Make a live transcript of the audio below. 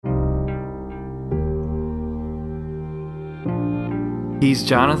He's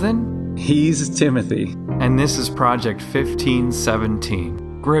Jonathan. He's Timothy. And this is Project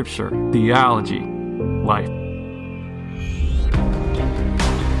 1517. Scripture, Theology, Life.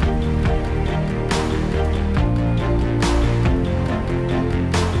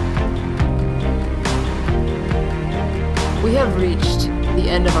 We have reached the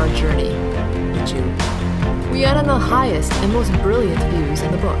end of our journey with Jude. We end on the highest and most brilliant views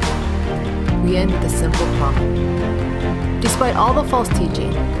in the book. We end with a simple promise. Despite all the false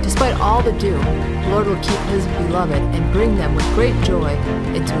teaching, despite all the doom, the Lord will keep His beloved and bring them with great joy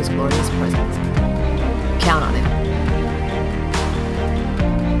into His glorious presence. Count on Him.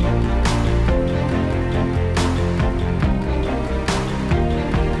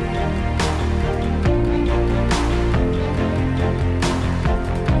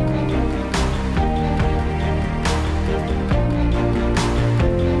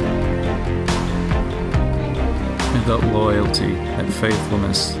 That loyalty, that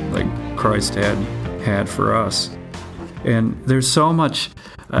faithfulness like Christ had for us. And there's so much.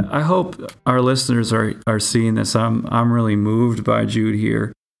 I hope our listeners are seeing this. I'm really moved by Jude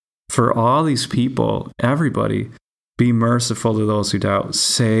here. For all these people, everybody, be merciful to those who doubt.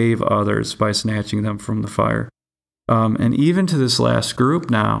 Save others by snatching them from the fire. And even to this last group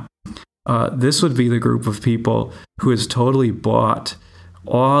now, this would be the group of people who is totally bought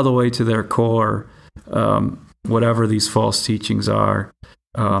all the way to their core, whatever these false teachings are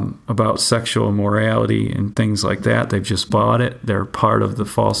about sexual immorality and things like that. They've just bought it. They're part of the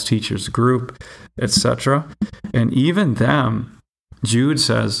false teachers group, etc. And even them, Jude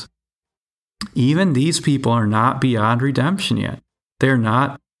says, even these people are not beyond redemption yet. They're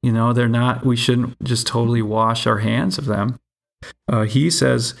not, we shouldn't just totally wash our hands of them. He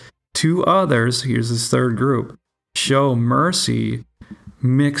says, to others, here's this third group, show mercy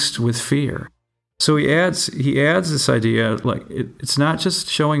mixed with fear. So he adds this idea, like it's not just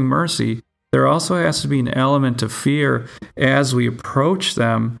showing mercy. There also has to be an element of fear as we approach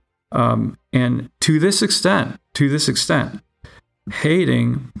them, and to this extent,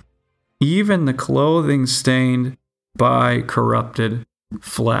 hating even the clothing stained by corrupted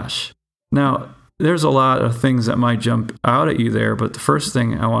flesh. Now, there's a lot of things that might jump out at you there, but the first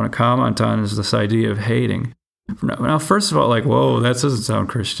thing I want to comment on is this idea of hating. Now, first of all, like, whoa, that doesn't sound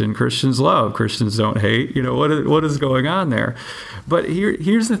Christian. Christians love. Christians don't hate. What is going on there? But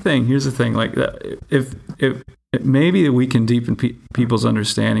here's the thing. Like, if maybe we can deepen people's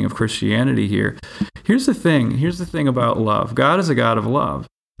understanding of Christianity here. Here's the thing about love. God is a God of love.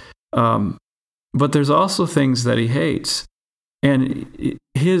 But there's also things that He hates. And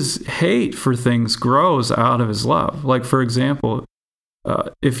His hate for things grows out of His love. Like, for example,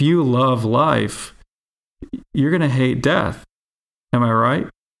 if you love life, you're going to hate death. Am I right?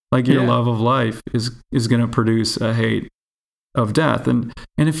 Like your love of life is going to produce a hate of death. And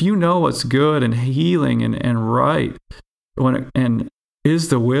if you know what's good and healing and right and is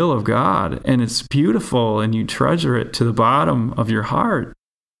the will of God and it's beautiful and you treasure it to the bottom of your heart,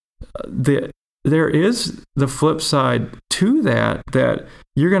 there is the flip side to that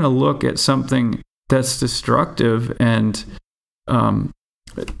you're going to look at something that's destructive and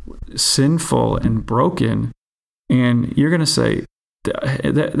sinful and broken, and you're going to say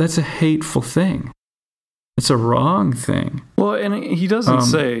that's a hateful thing. It's a wrong thing. Well, and he doesn't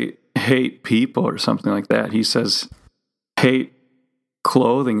say hate people or something like that. He says hate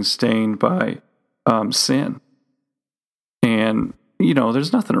clothing stained by sin. And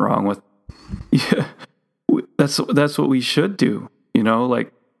there's nothing wrong with that's what we should do.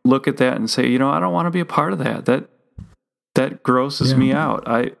 Like look at that and say, I don't want to be a part of that. That grosses me out.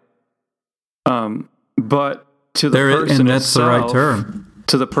 But to the person and that's itself, the right term.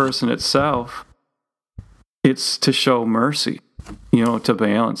 To the person itself, it's to show mercy, to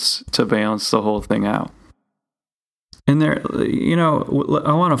balance the whole thing out. And there,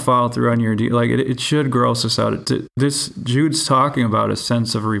 I want to follow through on your like it should gross us out. This Jude's talking about a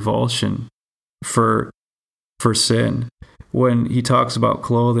sense of revulsion for sin when he talks about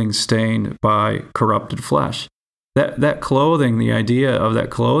clothing stained by corrupted flesh. That clothing, the idea of that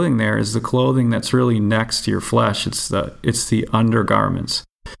clothing there is the clothing that's really next to your flesh. It's the undergarments,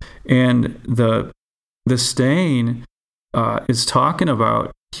 and the stain is talking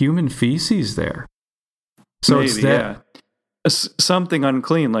about human feces there. So maybe, it's that something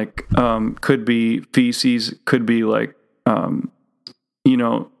unclean, like could be feces, could be like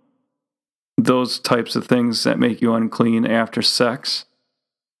those types of things that make you unclean after sex.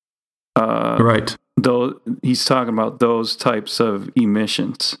 Right. Though he's talking about those types of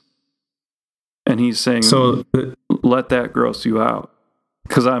emissions, and he's saying, let that gross you out,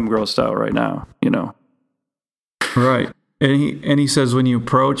 because I'm grossed out right now. Right. And he says when you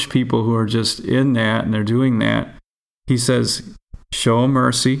approach people who are just in that and they're doing that, he says, show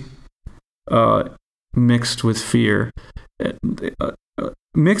mercy, mixed with fear.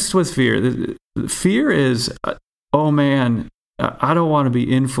 Mixed with fear. Fear is, oh man, I don't want to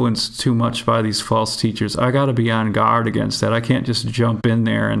be influenced too much by these false teachers. I got to be on guard against that. I can't just jump in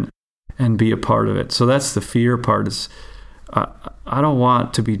there and be a part of it. So that's the fear part. Is I don't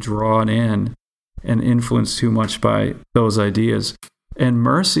want to be drawn in and influenced too much by those ideas. And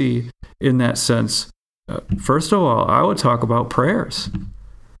mercy, in that sense, first of all, I would talk about prayers.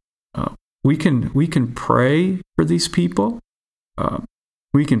 We can pray for these people.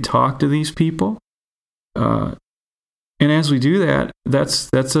 We can talk to these people. And as we do that,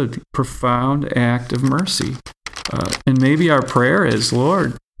 that's a profound act of mercy. And maybe our prayer is,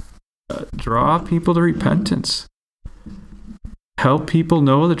 Lord, draw people to repentance. Help people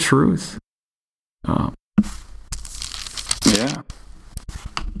know the truth. Yeah.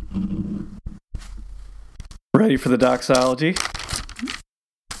 Ready for the doxology?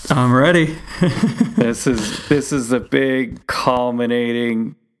 I'm ready. This is the big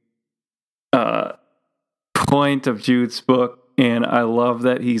culminating point of Jude's book, and I love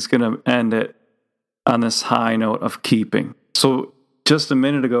that he's going to end it on this high note of keeping. So just a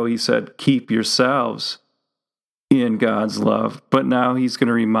minute ago he said, keep yourselves in God's love, but now he's going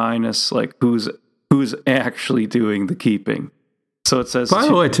to remind us like who's actually doing the keeping. So it says, by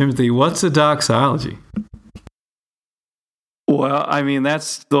the way, Timothy, what's a doxology? Well, I mean,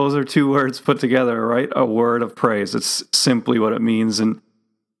 those are two words put together, right? A word of praise. It's simply what it means. And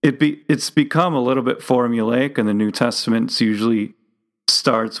it's become a little bit formulaic in the New Testament. It usually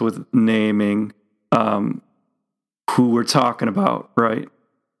starts with naming who we're talking about, right?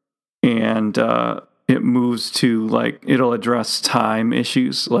 And it moves to, like, it'll address time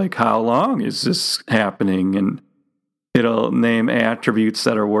issues, like how long is this happening? And it'll name attributes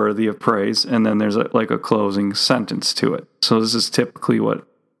that are worthy of praise, and then there's a closing sentence to it. So this is typically what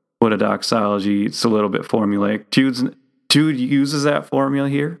a doxology, it's a little bit formulaic. Jude uses that formula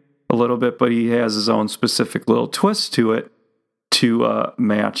here a little bit, but he has his own specific little twist to it to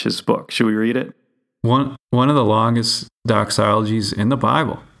match his book. Should we read it? One of the longest doxologies in the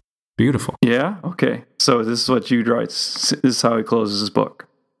Bible. Beautiful. Yeah? Okay. So this is what Jude writes. This is how he closes his book.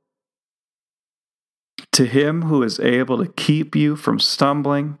 To him who is able to keep you from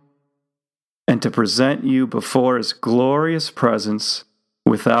stumbling and to present you before his glorious presence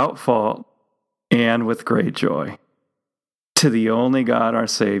without fault and with great joy. To the only God our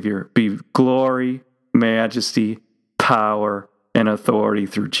Savior be glory, majesty, power, and authority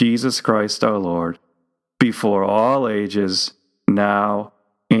through Jesus Christ our Lord, before all ages, now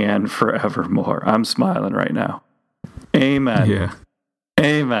and forevermore. I'm smiling right now. Amen. Yeah.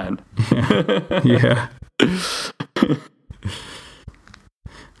 Amen. Yeah.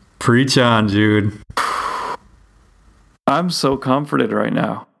 Preach on, Jude. I'm so comforted right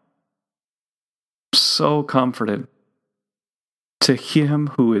now. So comforted. To him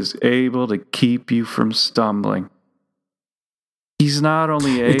who is able to keep you from stumbling. He's not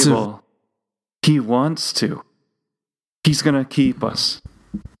only able, he wants to. He's going to keep us.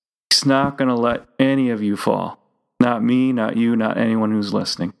 He's not going to let any of you fall. Not me, not you, not anyone who's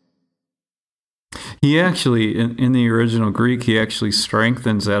listening. He actually, in the original Greek, he actually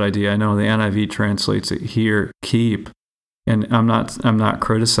strengthens that idea. I know the NIV translates it here, keep, and I'm not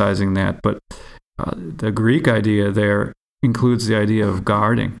criticizing that, but the Greek idea there includes the idea of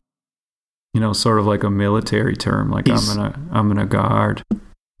guarding. Sort of like a military term, like I'm gonna guard.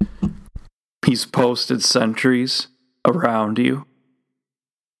 He's posted sentries around you,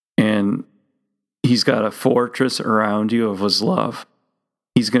 and he's got a fortress around you of his love.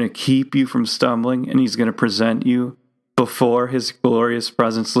 He's going to keep you from stumbling, and he's going to present you before his glorious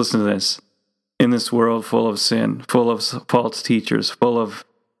presence. Listen to this. In this world full of sin, full of false teachers, full of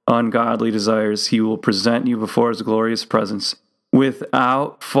ungodly desires, he will present you before his glorious presence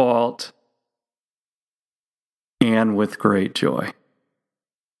without fault and with great joy.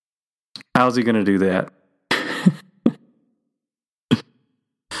 How's he going to do that?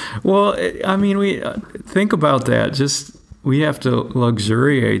 Well, I mean, we think about that. We have to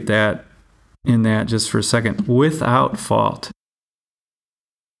luxuriate in that just for a second. Without fault.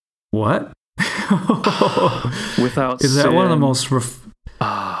 What? Without Is that sin. one of the most...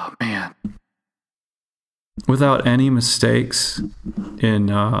 Oh, man. Without any mistakes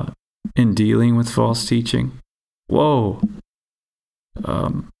in dealing with false teaching. Whoa.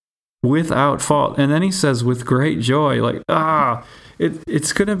 Without fault. And then he says, with great joy,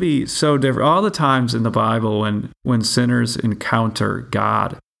 it's going to be so different. All the times in the Bible when sinners encounter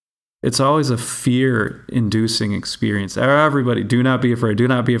God, it's always a fear-inducing experience. Everybody, do not be afraid. Do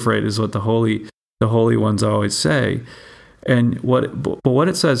not be afraid is what the holy ones always say. And what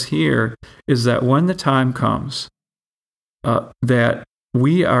it says here is that when the time comes, that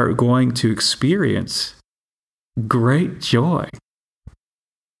we are going to experience great joy.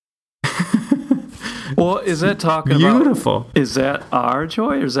 Well, is that talking beautiful? About, is that our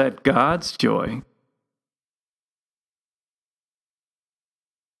joy or is that God's joy?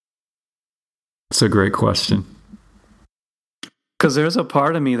 It's a great question. Because there's a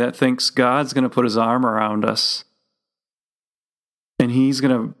part of me that thinks God's going to put his arm around us and he's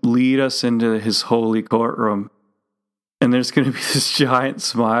going to lead us into his holy courtroom. And there's going to be this giant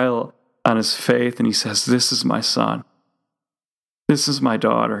smile on his face, and he says, "This is my son. This is my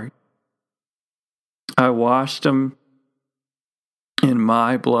daughter. I washed him in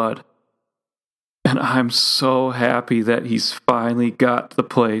my blood, and I'm so happy that he's finally got the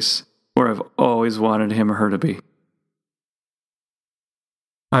place where I've always wanted him or her to be.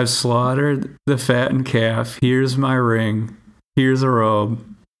 I've slaughtered the fattened calf. Here's my ring. Here's a robe.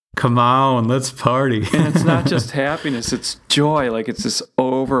 Come on, let's party." And it's not just happiness, it's joy. Like, it's this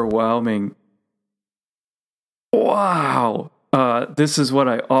overwhelming, wow, this is what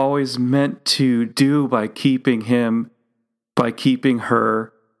I always meant to do by keeping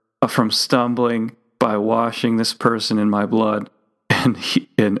her from stumbling, by washing this person in my blood.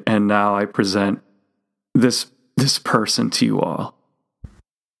 And now I present this person to you all.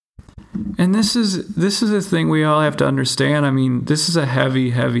 And this is the thing we all have to understand. I mean, this is a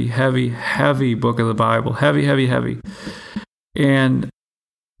heavy, heavy, heavy, heavy book of the Bible. Heavy, heavy, heavy. And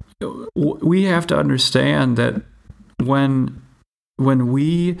we have to understand that when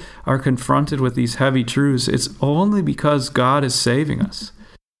we are confronted with these heavy truths, it's only because God is saving us.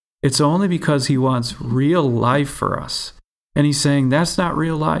 It's only because he wants real life for us. And he's saying, that's not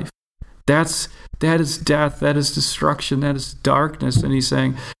real life. That is death. That is destruction. That is darkness. And he's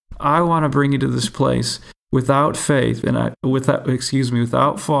saying, I want to bring you to this place without faith and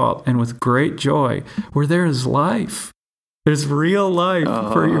without fault and with great joy, where there is life. There's real life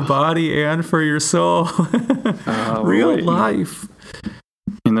for your body and for your soul. Real life.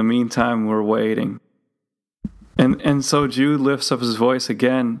 In the meantime, we're waiting. And so Jude lifts up his voice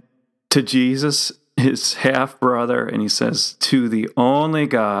again to Jesus, his half-brother, and he says, "To the only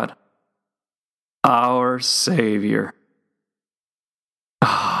God, our Savior,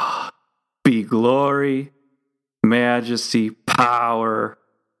 be glory, majesty, power,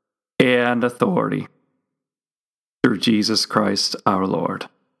 and authority through Jesus Christ our Lord."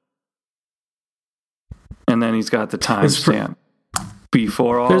 And then he's got the timestamp.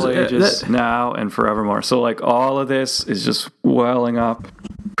 Before all ages, now and forevermore. So like all of this is just welling up.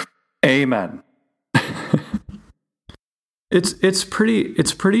 Amen. It's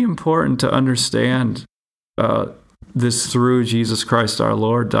pretty important to understand this through Jesus Christ our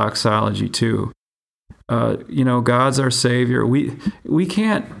Lord doxology too. God's our Savior. We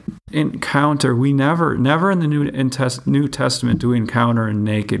can't encounter. We never in the New Testament do we encounter a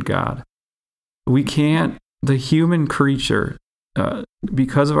naked God. We can't. The human creature,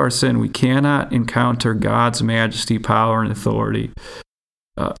 because of our sin, we cannot encounter God's majesty, power, and authority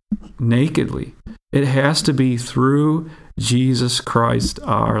nakedly. It has to be through Jesus Christ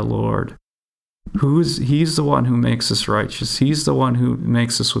our Lord. He's the one who makes us righteous. He's the one who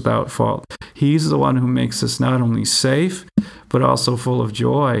makes us without fault. He's the one who makes us not only safe, but also full of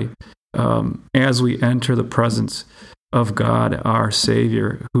joy as we enter the presence of God, our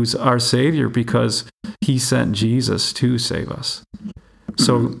Savior, who's our Savior because he sent Jesus to save us.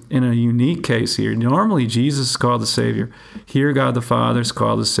 So in a unique case here, normally Jesus is called the Savior. Here God the Father is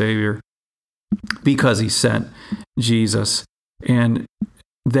called the Savior because he sent Jesus. And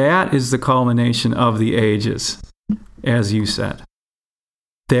that is the culmination of the ages, as you said.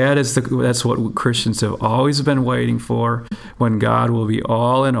 That's what Christians have always been waiting for, when God will be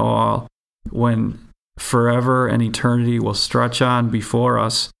all in all, when forever and eternity will stretch on before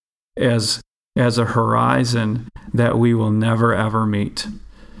us as a horizon that we will never ever meet.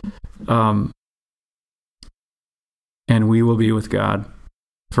 And we will be with God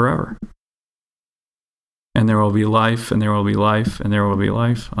forever. And there will be life, and there will be life, and there will be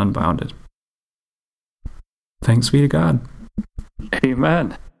life unbounded. Thanks be to God.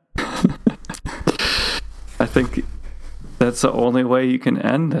 Amen. I think that's the only way you can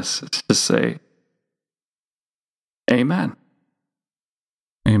end this, is to say, Amen.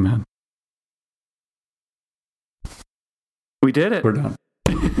 Amen. We did it. We're done.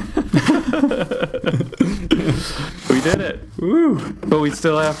 We did it. Woo. But we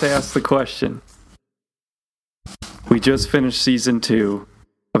still have to ask the question. We just finished season 2.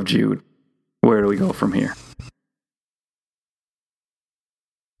 of Jude. Where do we go from here?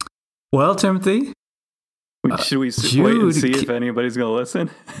 Well, Timothy, should we wait and see if anybody's going to listen?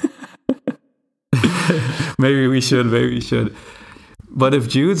 Maybe we should. But if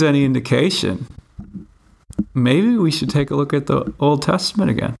Jude's any indication, maybe we should take a look at the Old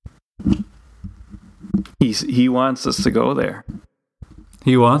Testament again. He wants us to go there.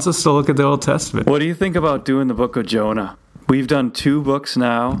 He wants us to look at the Old Testament. What do you think about doing the book of Jonah? We've done 2 books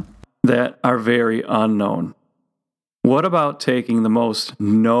now that are very unknown. What about taking the most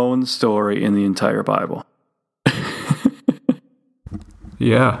known story in the entire Bible?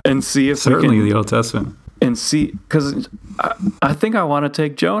 Yeah. And see if certainly we can, the Old Testament. And see, because I think I want to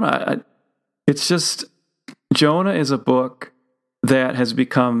take Jonah. It's just, Jonah is a book that has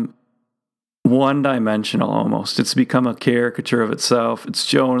become one-dimensional almost. It's become a caricature of itself. It's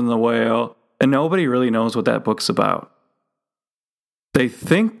Jonah and the whale, and nobody really knows what that book's about. They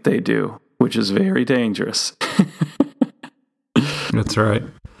think they do, which is very dangerous. That's right.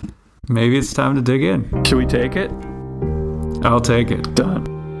 Maybe it's time to dig in. Should we take it? I'll take it. Done.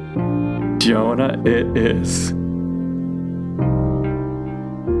 Jonah it is.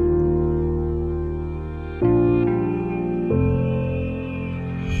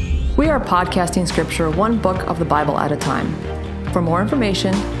 We are podcasting scripture one book of the Bible at a time. For more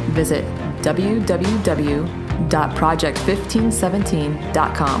information, visit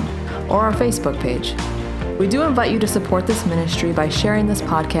www.project1517.com or our Facebook page. We do invite you to support this ministry by sharing this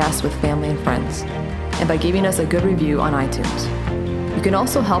podcast with family and friends, and by giving us a good review on iTunes. You can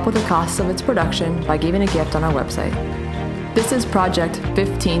also help with the costs of its production by giving a gift on our website. This is Project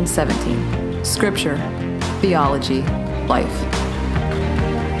 1517. Scripture, Theology, Life.